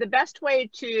the best way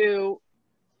to,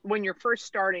 when you're first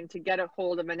starting to get a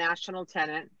hold of a national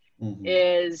tenant,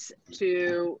 is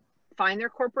to find their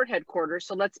corporate headquarters.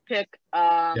 So let's pick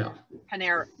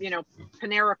Panera, you know,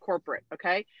 Panera corporate.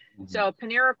 Okay. So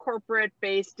Panera corporate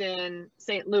based in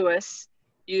St. Louis,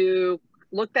 you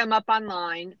look them up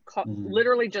online,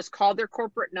 literally just call their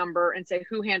corporate number and say,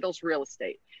 who handles real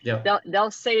estate?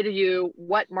 They'll say to you,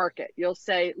 what market? You'll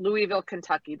say Louisville,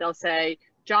 Kentucky. They'll say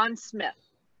John Smith,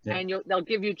 and they'll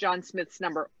give you John Smith's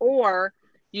number. Or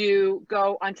you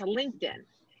go onto LinkedIn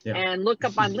and look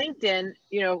up on LinkedIn,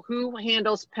 you know, who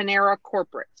handles Panera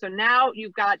corporate. So now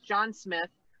you've got John Smith.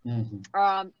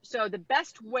 So the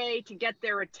best way to get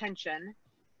their attention,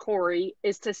 Corey,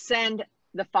 is to send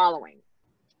the following: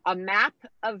 a map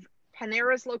of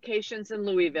Panera's locations in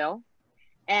Louisville,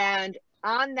 and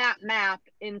on that map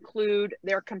include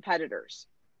their competitors.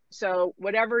 So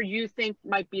whatever you think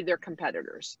might be their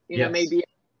competitors, you know, maybe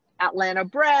Atlanta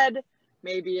Bread,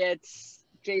 maybe it's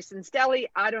Jason's Deli,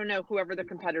 I don't know, whoever the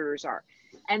competitors are.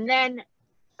 And then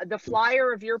the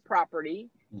flyer of your property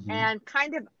Mm-hmm. and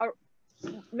kind of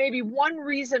maybe one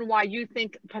reason why you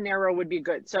think Panera would be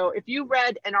good. So if you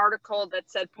read an article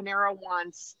that said Panera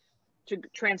wants to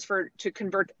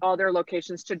convert all their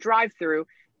locations to drive-through,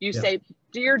 you say,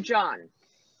 "Dear John,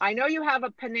 I know you have a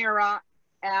Panera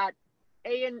at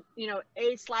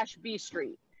A/B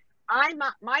Street.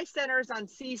 My center's on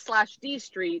C/D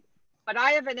Street, but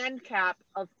I have an end cap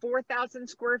of 4,000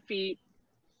 square feet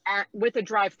with a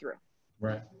drive-through.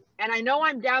 Right. And I know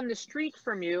I'm down the street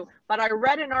from you, but I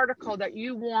read an article that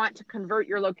you want to convert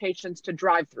your locations to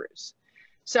drive-throughs."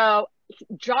 So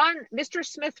Mr.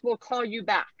 Smith will call you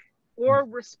back or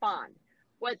respond.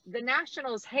 What the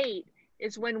Nationals hate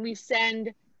is when we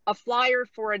send a flyer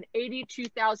for an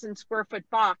 82,000 square foot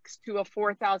box to a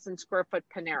 4,000 square foot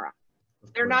Panera.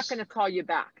 They're not going to call you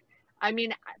back. I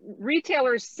mean,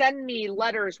 retailers send me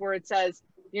letters where it says,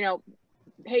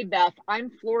 "Hey Beth, I'm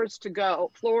floors to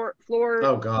go.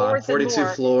 Oh God, 42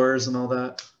 floors and all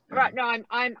that. Right. No,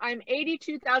 I'm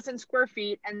 82,000 square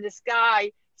feet, and this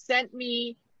guy sent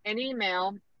me an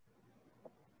email.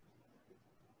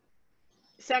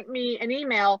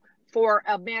 For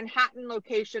a Manhattan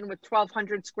location with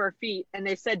 1,200 square feet, and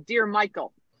they said, "Dear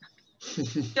Michael."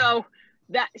 So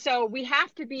we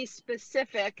have to be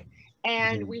specific,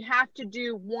 and we have to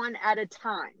do one at a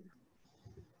time.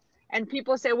 And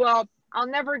people say, "Well, I'll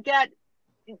never get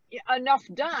enough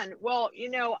done." Well,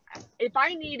 if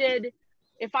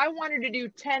I wanted to do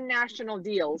 10 national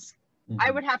deals,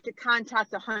 I would have to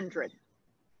contact 100.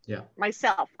 Yeah.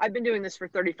 Myself. I've been doing this for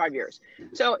 35 years.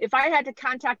 So if I had to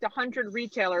contact 100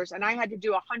 retailers and I had to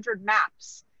do 100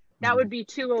 maps, that would be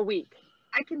 2 a week.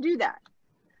 I can do that.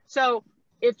 So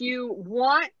if you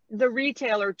want the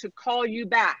retailer to call you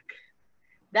back,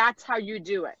 that's how you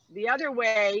do it. The other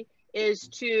way is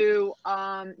to,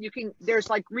 there's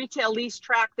like Retail Lease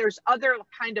Track, there's other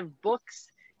kind of books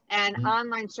and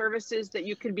online services that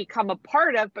you can become a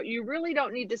part of, but you really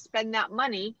don't need to spend that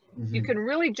money. You can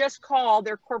really just call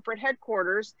their corporate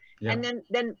headquarters, and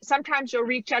then sometimes you'll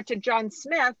reach out to John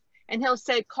Smith and he'll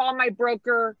say, "Call my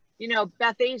broker,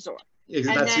 Beth Azor."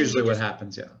 Yeah, that's usually what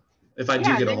happens. Yeah. If I do get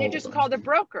a hold of them. Then you just call the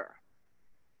broker.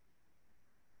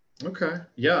 Okay.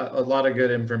 Yeah, a lot of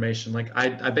good information. Like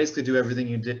I basically do everything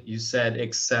you said,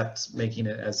 except making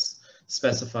it as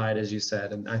specified as you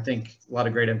said. And I think a lot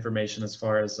of great information as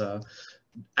far as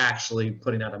actually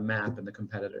putting out a map and the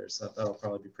competitors. That'll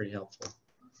probably be pretty helpful.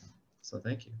 So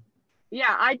thank you.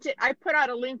 Yeah, I put out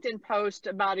a LinkedIn post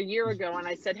about a year ago, and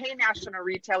I said, "Hey, national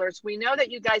retailers, we know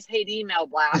that you guys hate email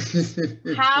blasts.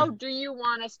 How do you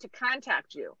want us to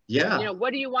contact you? Yeah.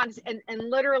 What do you want?" And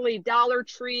literally Dollar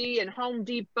Tree and Home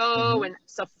Depot and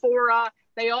Sephora,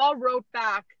 they all wrote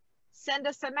back, "Send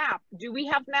us a map. Do we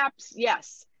have maps?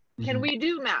 Yes. Can we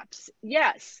do maps?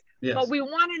 Yes. Yes. But we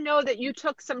want to know that you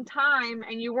took some time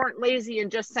and you weren't lazy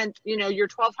and just sent, your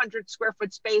 1,200 square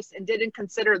foot space and didn't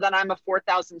consider that I'm a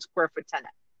 4,000 square foot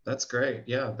tenant." That's great.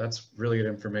 Yeah, that's really good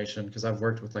information because I've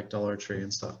worked with like Dollar Tree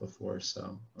and stuff before.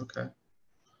 So, okay.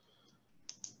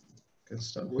 Good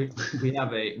stuff. We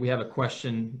have a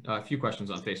question, a few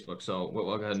questions on Facebook. So what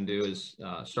we'll go ahead and do is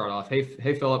start off.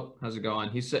 Hey Philip, how's it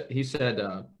going? He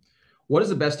said, what is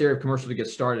the best area of commercial to get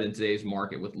started in today's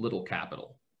market with little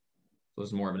capital? So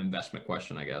it's more of an investment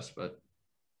question, I guess, but.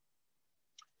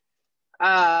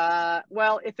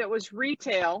 Well, if it was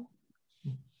retail,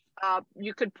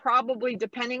 you could probably,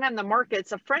 depending on the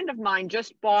markets, a friend of mine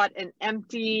just bought an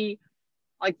empty,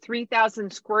 like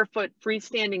 3,000 square foot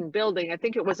freestanding building. I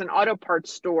think it was an auto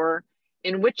parts store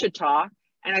in Wichita,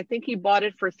 and I think he bought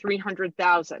it for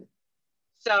 $300,000.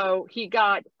 So he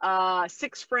got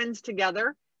 6 friends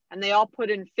together, and they all put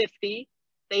in 50.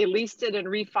 They leased it and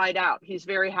refied out. He's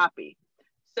very happy.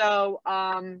 So,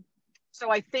 so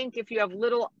I think if you have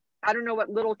little, I don't know what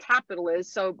little capital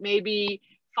is. So maybe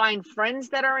find friends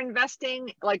that are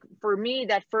investing. Like for me,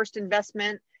 that first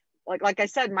investment, like I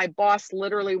said, my boss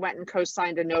literally went and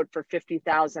co-signed a note for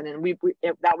 $50,000, and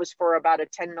that was for about a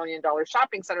 $10 million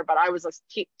shopping center. But I was a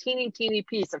teeny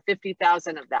piece of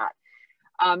 $50,000 of that.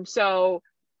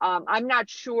 I'm not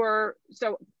sure.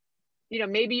 So.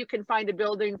 Maybe you can find a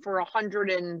building for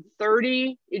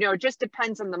 130, it just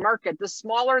depends on the market. The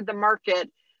smaller the market,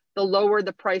 the lower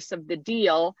the price of the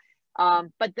deal,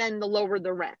 but then the lower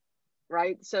the rent,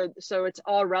 right? So it's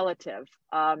all relative.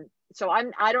 So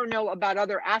I don't know about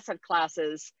other asset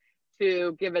classes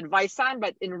to give advice on,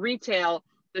 but in retail,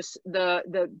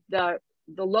 the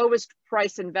lowest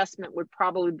price investment would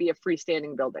probably be a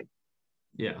freestanding building.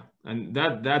 Yeah, and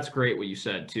that's great what you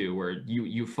said too, where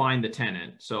you find the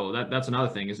tenant. So that's another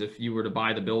thing is if you were to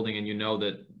buy the building and you know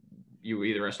that you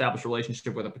either establish a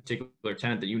relationship with a particular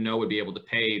tenant that you know would be able to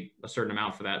pay a certain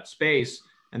amount for that space,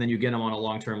 and then you get them on a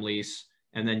long-term lease,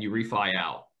 and then you refi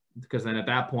out. Because then at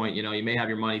that point, you know, you may have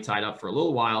your money tied up for a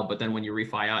little while, but then when you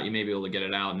refi out, you may be able to get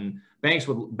it out. And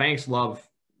banks love,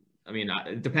 I mean,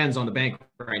 it depends on the bank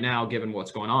right now, given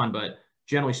what's going on, but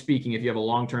generally speaking, if you have a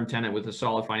long-term tenant with a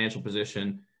solid financial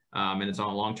position, and it's on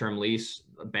a long-term lease,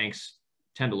 banks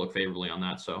tend to look favorably on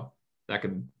that. So that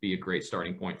could be a great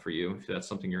starting point for you if that's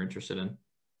something you're interested in.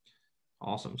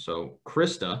 Awesome. So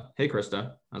Krista, hey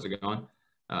Krista, how's it going?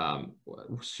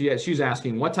 She's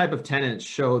asking, what type of tenants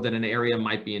show that an area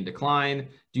might be in decline?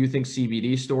 Do you think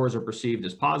CBD stores are perceived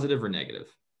as positive or negative?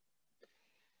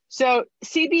 So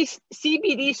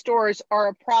CBD stores are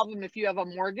a problem if you have a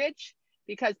mortgage,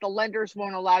 because the lenders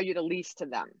won't allow you to lease to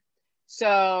them.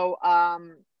 So,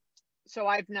 so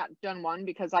I've not done one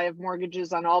because I have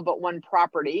mortgages on all but one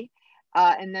property.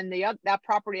 And then that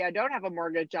property I don't have a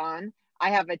mortgage on,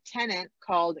 I have a tenant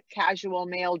called Casual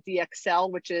Male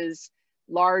DXL, which is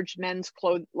large men's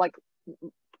clothing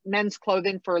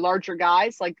for larger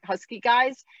guys, like husky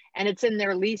guys. And it's in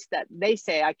their lease that they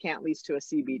say I can't lease to a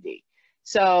CBD.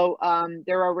 So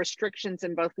there are restrictions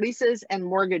in both leases and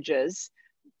mortgages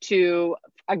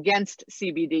against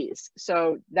CBDs.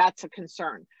 So that's a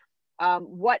concern.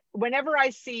 Whenever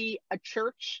I see a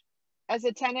church as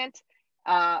a tenant,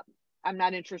 I'm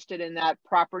not interested in that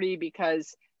property,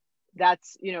 because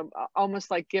that's, you know, almost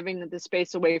like giving the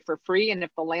space away for free. And if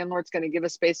the landlord's going to give a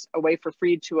space away for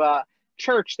free to a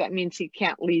church, that means he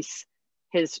can't lease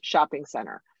his shopping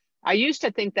center. I used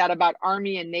to think that about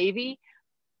Army and Navy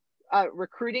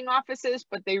recruiting offices,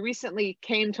 but they recently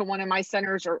came to one of my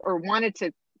centers or wanted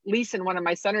to lease in one of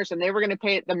my centers, and they were going to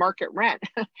pay the market rent.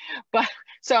 But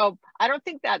so I don't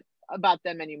think that about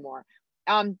them anymore.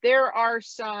 There are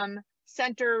some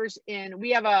centers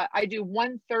I do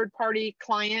one third-party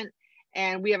client,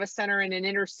 and we have a center in an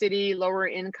inner city, lower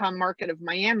income market of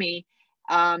Miami.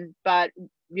 But,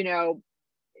 you know,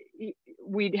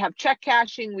 we have check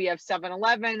cashing, we have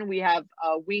 7-Eleven, we have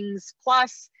Wings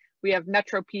Plus, we have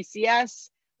Metro PCS,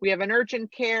 we have an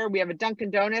urgent care, we have a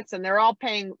Dunkin' Donuts, and they're all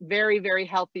paying very, very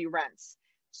healthy rents.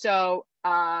 So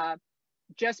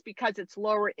just because it's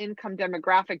lower income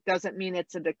demographic doesn't mean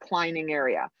it's a declining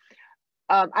area.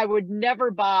 I would never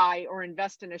buy or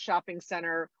invest in a shopping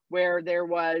center where there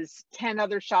was 10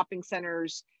 other shopping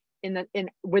centers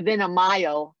within a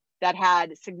mile that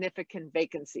had significant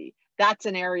vacancy. That's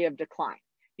an area of decline.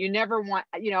 You never want,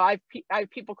 you know, I have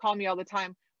people call me all the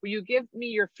time, will you give me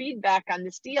your feedback on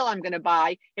this deal I'm going to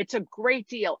buy? It's a great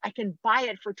deal. I can buy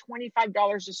it for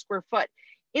 $25 a square foot.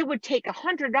 It would take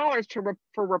 $100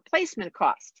 for replacement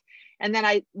cost. And then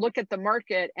I look at the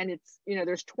market, and it's, you know,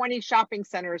 there's 20 shopping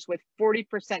centers with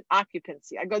 40%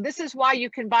 occupancy. I go, this is why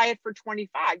you can buy it for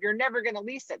 25. You're never going to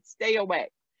lease it. Stay away.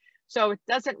 So it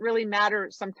doesn't really matter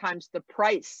sometimes the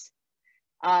price,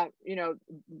 you know,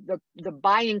 the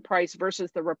buying price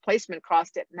versus the replacement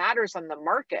cost. It matters on the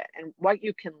market and what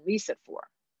you can lease it for.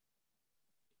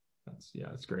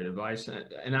 That's great advice.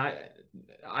 And I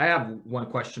have one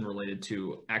question related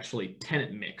to actually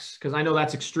tenant mix, because I know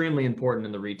that's extremely important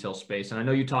in the retail space. And I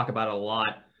know you talk about it a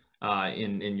lot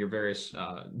in your various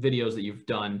videos that you've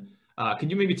done. Could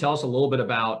you maybe tell us a little bit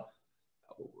about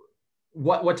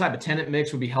what type of tenant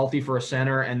mix would be healthy for a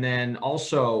center? And then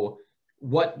also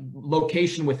what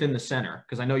location within the center?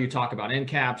 Because I know you talk about end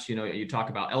caps, you know, you talk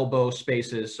about elbow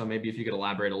spaces. So maybe if you could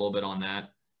elaborate a little bit on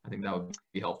that, I think that would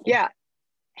be helpful. Yeah.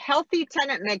 Healthy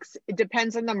tenant mix, it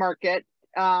depends on the market.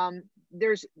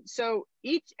 Every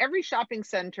shopping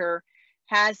center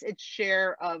has its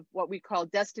share of what we call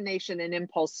destination and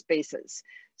impulse spaces.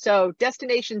 So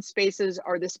destination spaces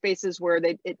are the spaces where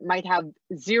it might have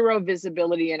zero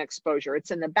visibility and exposure.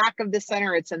 It's in the back of the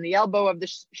center. It's in the elbow of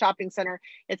the shopping center.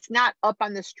 It's not up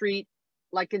on the street,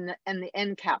 like in the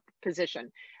end cap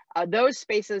position. Those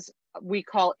spaces we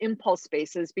call impulse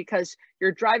spaces, because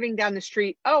you're driving down the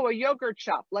street, oh, a yogurt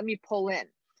shop, let me pull in.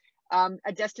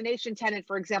 A destination tenant,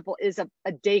 for example, is a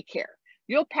daycare.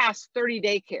 You'll pass 30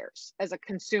 daycares as a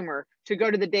consumer to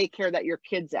go to the daycare that your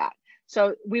kid's at.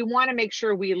 So we want to make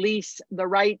sure we lease the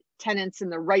right tenants in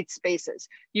the right spaces.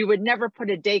 You would never put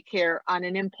a daycare on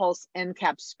an impulse end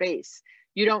cap space.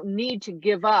 You don't need to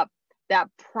give up that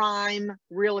prime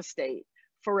real estate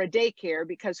for a daycare,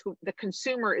 because the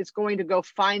consumer is going to go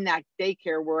find that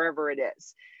daycare wherever it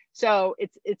is. So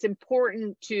it's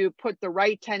important to put the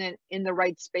right tenant in the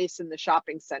right space in the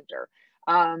shopping center.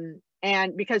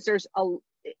 And because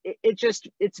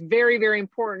it's very, very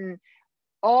important.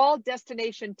 All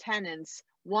destination tenants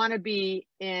want to be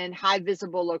in high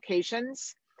visible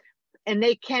locations, and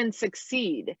they can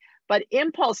succeed. But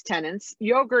impulse tenants,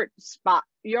 yogurt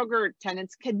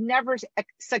tenants could never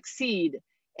succeed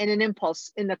in an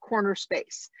impulse in the corner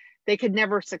space. They could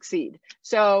never succeed.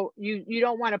 So you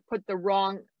don't want to put the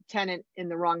wrong tenant in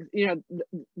the wrong,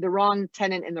 the wrong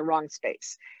tenant in the wrong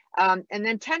space. And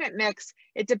then tenant mix,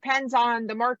 it depends on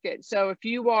the market. So if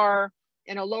you are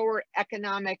in a lower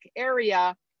economic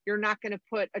area, you're not going to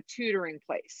put a tutoring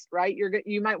place, right?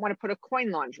 You might want to put a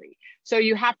coin laundry. So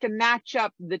you have to match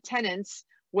up the tenants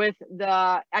with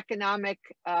the economic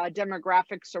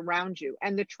demographics around you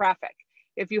and the traffic.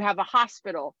 If you have a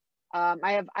hospital,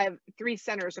 I have 3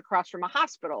 centers across from a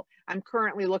hospital. I'm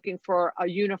currently looking for a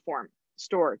uniform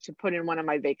store to put in one of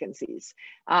my vacancies.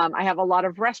 I have a lot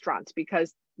of restaurants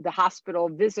because the hospital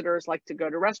visitors like to go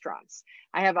to restaurants.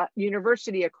 I have a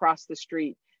university across the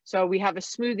street. So we have a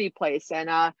smoothie place and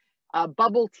a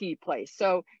bubble tea place.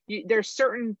 So there's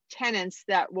certain tenants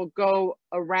that will go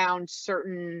around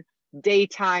certain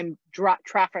daytime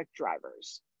traffic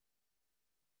drivers.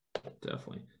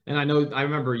 Definitely. And I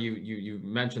remember you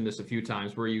mentioned this a few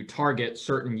times where you target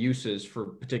certain uses for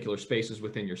particular spaces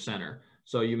within your center.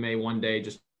 So you may one day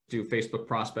just do Facebook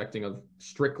prospecting of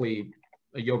strictly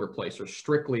a yogurt place or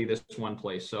strictly this one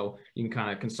place. So you can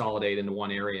kind of consolidate into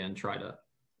one area and try to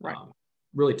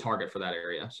really target for that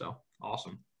area. So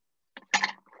awesome.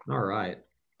 All right.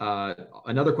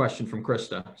 Another question from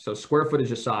Krista. So square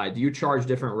footage aside, do you charge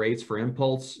different rates for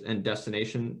impulse and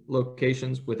destination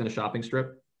locations within a shopping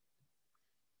strip?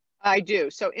 I do.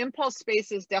 So impulse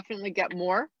spaces definitely get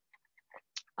more.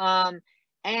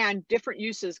 And different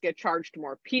uses get charged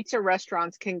more. Pizza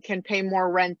restaurants can pay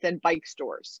more rent than bike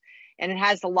stores. And it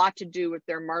has a lot to do with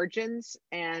their margins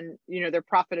and their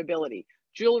profitability.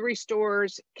 Jewelry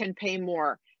stores can pay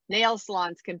more. Nail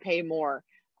salons can pay more.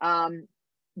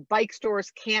 Bike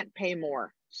stores can't pay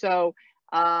more. So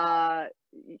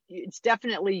it's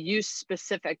definitely use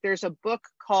specific. There's a book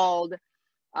called,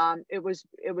 it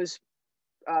was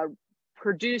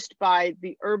produced by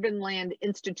the Urban Land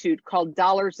Institute called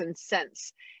Dollars and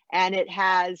Cents. And it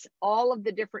has all of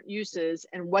the different uses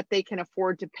and what they can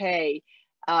afford to pay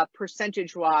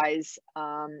percentage wise.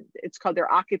 It's called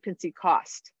their occupancy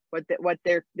cost, what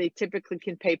they typically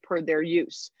can pay per their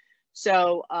use.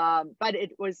 So, but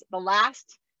it was the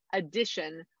last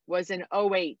edition was in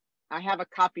 08. I have a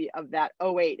copy of that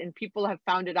 08 and people have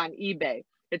found it on eBay.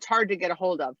 It's hard to get a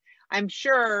hold of. I'm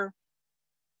sure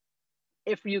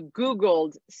if you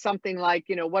Googled something like,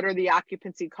 what are the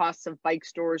occupancy costs of bike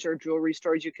stores or jewelry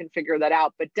stores, you can figure that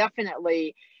out. But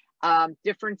definitely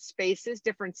different spaces,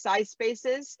 different size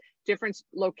spaces, different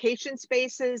location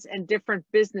spaces, and different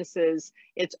businesses.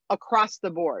 It's across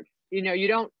the board.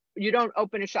 You don't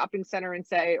open a shopping center and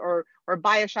say, or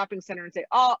buy a shopping center and say,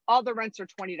 all the rents are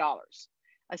 $20.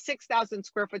 A 6,000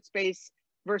 square foot space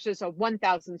versus a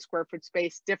 1,000 square foot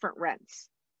space, different rents.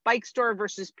 Bike store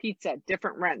versus pizza,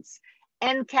 different rents.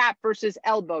 End cap versus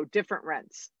elbow, different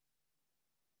rents.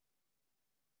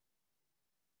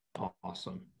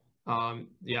 Awesome.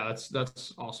 Yeah,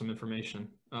 that's awesome information.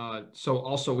 So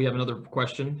also we have another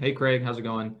question. Hey, Craig, how's it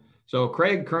going? So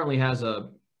Craig currently has a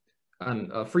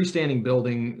freestanding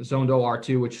building zoned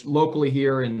OR2, which locally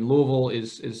here in Louisville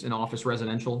is an office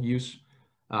residential use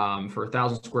for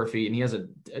 1,000 square feet. And he has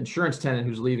an insurance tenant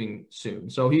who's leaving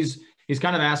soon. So he's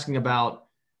kind of asking about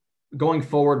going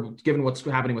forward, given what's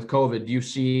happening with COVID, do you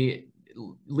see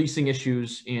leasing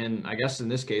issues in, I guess in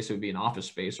this case, it would be an office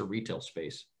space or retail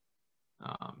space?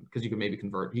 Because you could maybe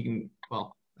convert,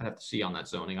 well, I'd have to see on that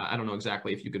zoning. I don't know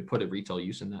exactly if you could put a retail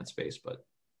use in that space, but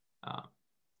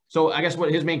so I guess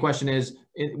what his main question is,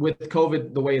 with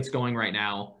COVID, the way it's going right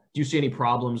now, do you see any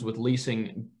problems with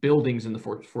leasing buildings in the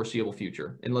foreseeable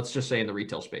future? And let's just say in the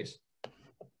retail space.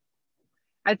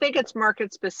 I think it's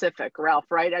market specific, Ralph,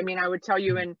 right? I mean, I would tell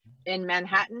you in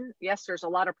Manhattan, yes, there's a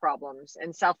lot of problems.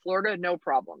 In South Florida, no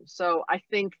problems. So I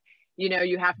think,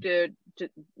 you have it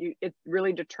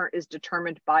really is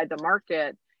determined by the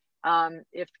market.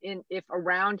 If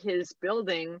around his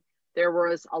building, there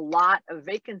was a lot of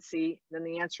vacancy, then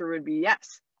the answer would be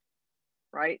yes.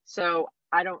 Right. So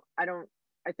I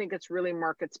think it's really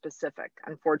market specific,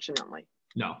 unfortunately.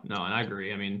 No, and I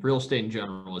agree. I mean, real estate in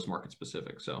general is market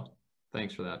specific. So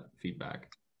thanks for that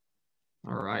feedback.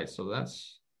 All right, so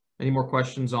that's any more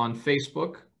questions on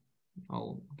Facebook?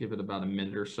 I'll give it about a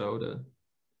minute or so to.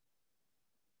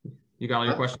 You got all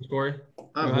your questions, Corey?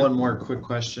 I have one more quick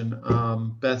question.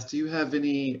 Beth, do you have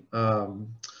any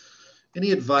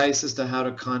advice as to how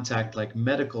to contact like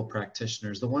medical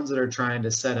practitioners, the ones that are trying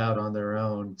to set out on their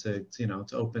own to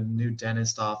open new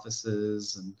dentist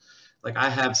offices? And like I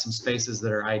have some spaces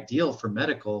that are ideal for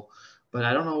medical, but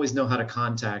I don't always know how to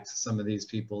contact some of these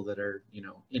people that are,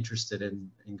 interested in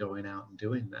going out and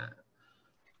doing that.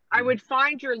 I would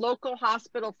find your local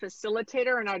hospital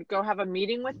facilitator and I'd go have a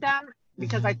meeting with them,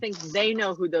 because I think they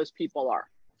know who those people are.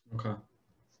 Okay.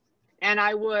 And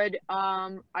I would,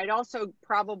 I'd also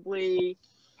probably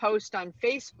post on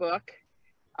Facebook.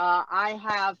 I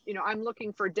have, I'm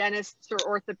looking for dentists or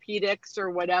orthopedics or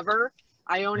whatever.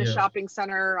 I own a shopping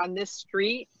center on this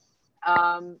street.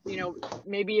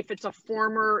 Maybe if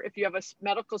you have a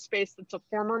medical space that's a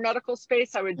former medical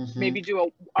space, I would maybe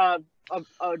do a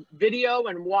video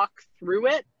and walk through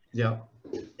it. Yeah.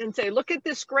 And say, look at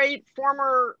this great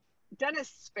former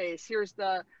dentist space. Here's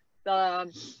the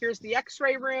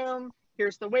x-ray room.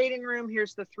 Here's the waiting room.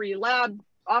 Here's the 3 lab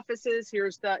offices.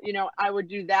 Here's the, I would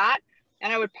do that.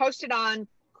 And I would post it on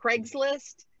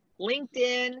Craigslist,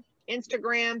 LinkedIn,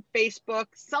 Instagram, Facebook.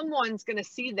 Someone's going to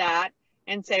see that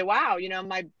and say, wow,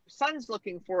 my son's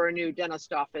looking for a new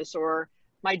dentist office, or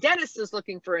my dentist is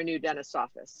looking for a new dentist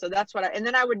office. So that's what and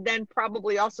then I would then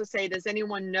probably also say, does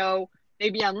anyone know,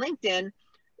 maybe on LinkedIn,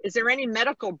 is there any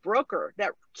medical broker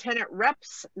that tenant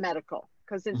reps medical?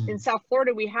 Because in South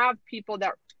Florida, we have people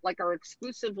that are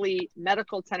exclusively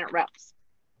medical tenant reps.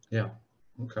 Yeah.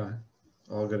 Okay.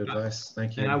 All good advice.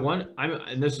 Thank you. And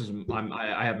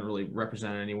I haven't really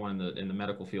represented anyone in the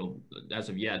medical field as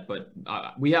of yet, but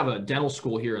we have a dental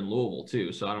school here in Louisville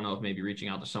too. So I don't know if maybe reaching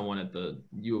out to someone at the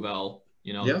U of L,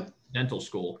 dental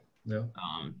school. Yeah.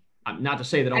 Not to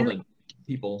say that all the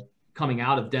people coming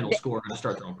out of dental school are going to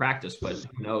start their own practice, but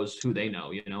who knows who they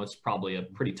know? It's probably a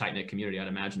pretty tight knit community, I'd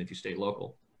imagine, if you stay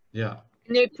local. Yeah.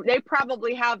 And they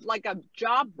probably have like a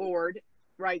job board,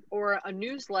 right, or a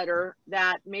newsletter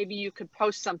that maybe you could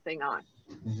post something on.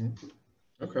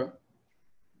 Okay.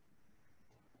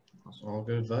 All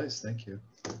good advice. Thank you.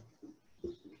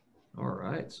 All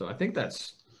right. So I think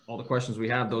that's all the questions we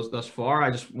have thus far.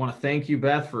 I just want to thank you,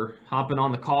 Beth, for hopping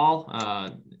on the call.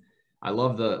 I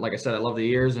love like I said, I love the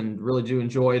ears and really do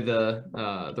enjoy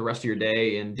the rest of your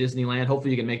day in Disneyland. Hopefully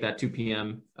you can make that 2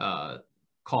 p.m.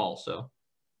 Call. So.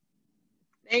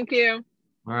 Thank you.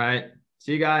 All right.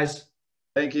 See you guys.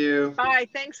 Thank you. Bye.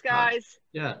 Thanks, guys.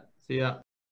 Yeah. See ya.